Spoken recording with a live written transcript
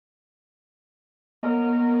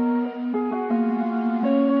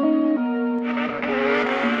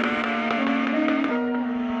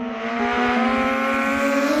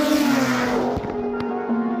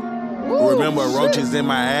but roaches in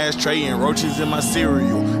my ashtray and roaches in my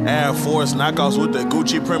cereal. Air Force knockoffs with the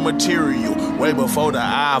Gucci print material. Way before the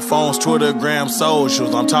iPhones, Twittergram,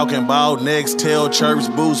 socials. I'm talking about Nextel, Chirps,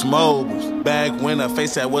 Boost, Mobiles. Back when the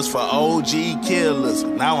face that was for OG killers.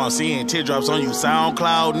 Now I'm seeing teardrops on you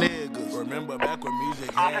SoundCloud niggas. Remember back when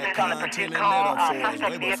music had content and metaphors.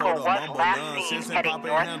 Way before the mumble nonsense and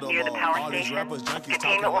popping handlebars. All these rappers, junkies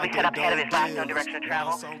talking like they don't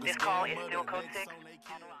deals. This call is still code 6.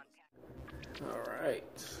 Alright,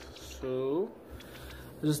 so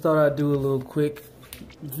I just thought I'd do a little quick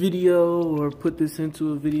video or put this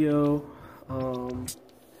into a video, kind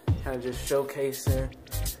of just showcasing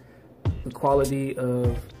the quality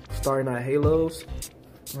of Starry Night Halos.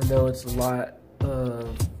 I know it's a lot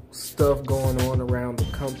of stuff going on around the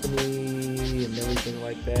company and everything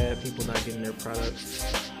like that, people not getting their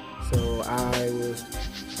products. So I was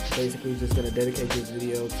basically just going to dedicate this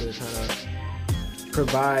video to kind of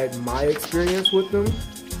provide my experience with them,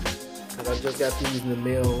 because I just got these in the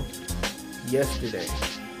mail yesterday,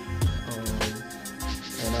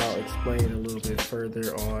 and I'll explain a little bit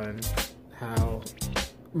further on how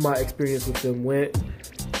my experience with them went,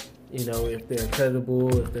 you know, if they're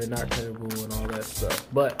credible, if they're not credible, and all that stuff.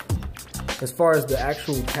 But as far as the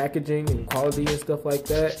actual packaging and quality and stuff like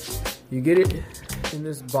that, you get it in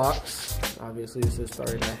this box. Obviously it says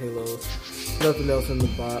Starry Night Halos. Nothing else in the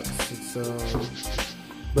box. It's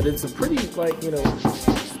but it's a pretty, like, you know,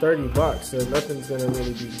 sturdy box, so nothing's gonna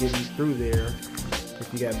really be getting through there if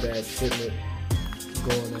you got bad shipment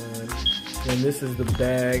going on. And this is the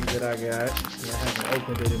bag that I got. I haven't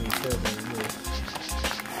opened it any further than this.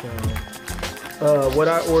 So what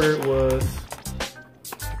I ordered was,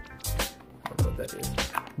 I don't know what that is,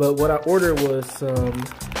 but what I ordered was some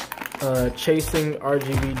chasing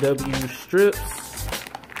RGBW strips,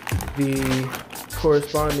 the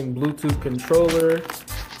corresponding Bluetooth controller,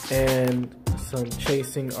 and some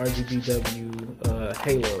chasing RGBW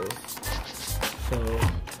halos. So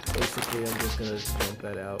basically I'm just gonna dump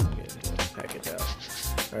that out and get the package out.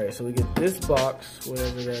 Alright, so we get this box,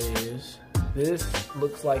 whatever that is. This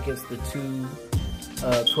looks like it's the two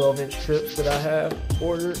 12-inch strips that I have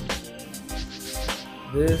ordered.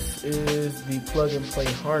 This is the plug and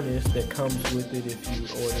play harness that comes with it if you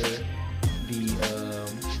order the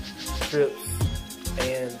strips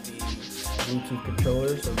and the Bluetooth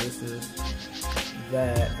controller. So this is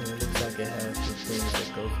that, and it looks like it has the thing that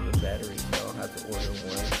goes with the battery, so I'll have to order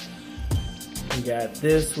one. We got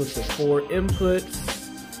this with the 4 inputs,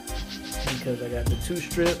 because I got the 2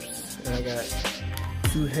 strips and I got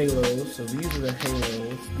 2 halos. So these are the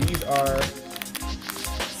halos. These are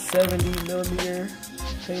 70mm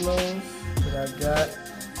halos that I got.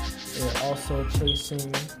 They're also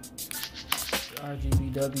chasing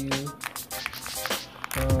RGBW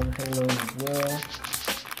halos as well.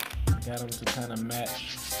 Got them to kind of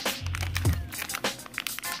match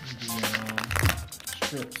the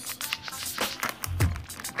strips,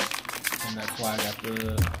 and that's why I got the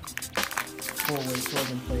 4-way plug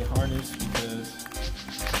and play harness, because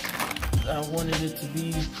I wanted it to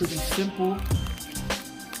be pretty simple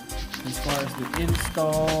as far as the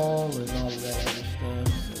install and all of that other stuff.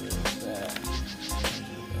 So there's that.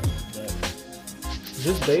 But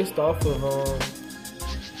just based off of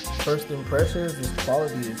first impressions, this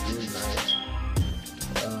quality is really nice.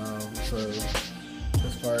 So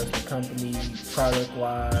as far as the company,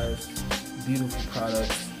 product-wise, beautiful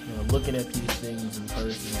products. You know, looking at these things in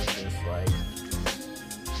person, it's just like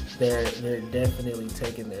they're definitely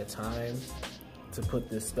taking their time to put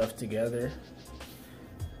this stuff together.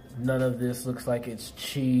 None of this looks like it's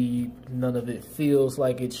cheap. None of it feels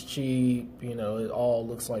like it's cheap. You know, it all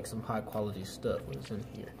looks like some high quality stuff. What's in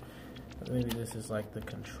here? Maybe this is like the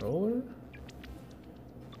controller.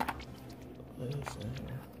 What is in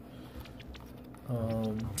here?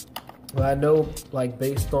 Well, I know, like,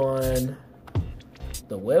 based on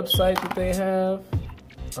the website that they have,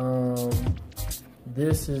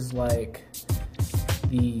 this is like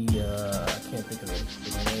the I can't think of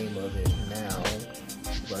the name of it now,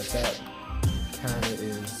 but that kind of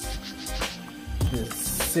is the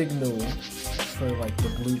signal for like the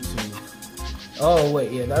Bluetooth. Oh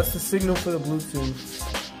wait, yeah, that's the signal for the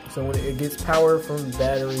Bluetooth. So when it gets power from the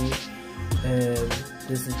battery, and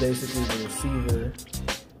this is basically the receiver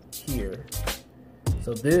here.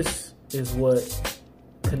 So this is what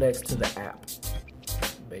connects to the app,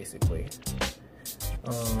 basically.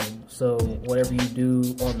 So whatever you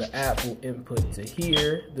do on the app will input to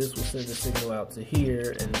here. This will send the signal out to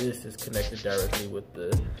here, and this is connected directly with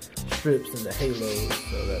the strips and the halos.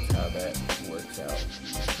 So that's how that works out.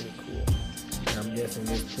 It's pretty cool. And I'm guessing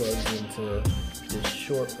this plugs into this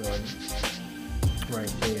short one,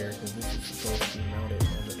 right there, because this is supposed to be mounted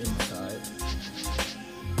on the inside.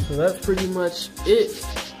 So that's pretty much it.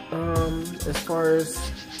 As far as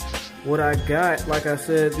what I got, like I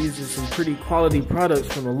said, these are some pretty quality products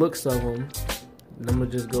from the looks of them. And I'm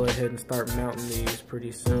gonna just go ahead and start mounting these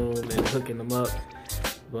pretty soon and hooking them up.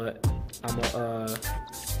 But I'm gonna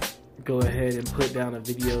go ahead and put down a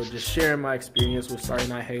video just sharing my experience with Starry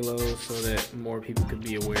Night Halos so that more people could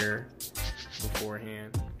be aware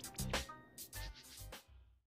beforehand.